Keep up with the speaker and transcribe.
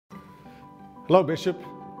Hello, Bishop.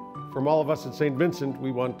 From all of us at St. Vincent,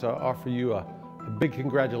 we want to offer you a big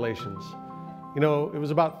congratulations. You know, it was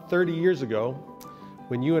about 30 years ago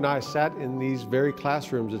when you and I sat in these very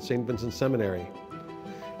classrooms at St. Vincent Seminary.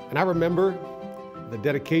 And I remember the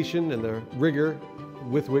dedication and the rigor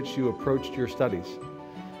with which you approached your studies.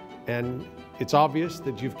 And it's obvious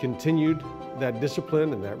that you've continued that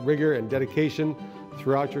discipline and that rigor and dedication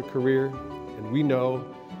throughout your career. And we know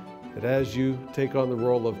that as you take on the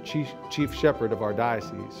role of Chief Shepherd of our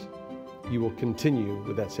diocese, you will continue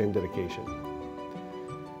with that same dedication.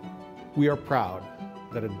 We are proud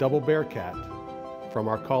that a double Bearcat from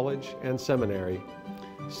our college and seminary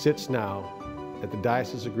sits now at the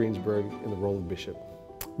Diocese of Greensburg in the role of Bishop.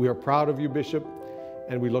 We are proud of you, Bishop,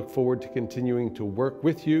 and we look forward to continuing to work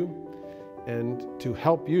with you and to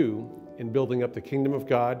help you in building up the kingdom of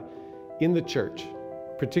God in the church,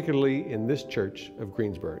 particularly in this church of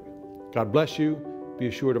Greensburg. God bless you, be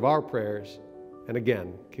assured of our prayers, and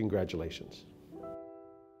again, congratulations.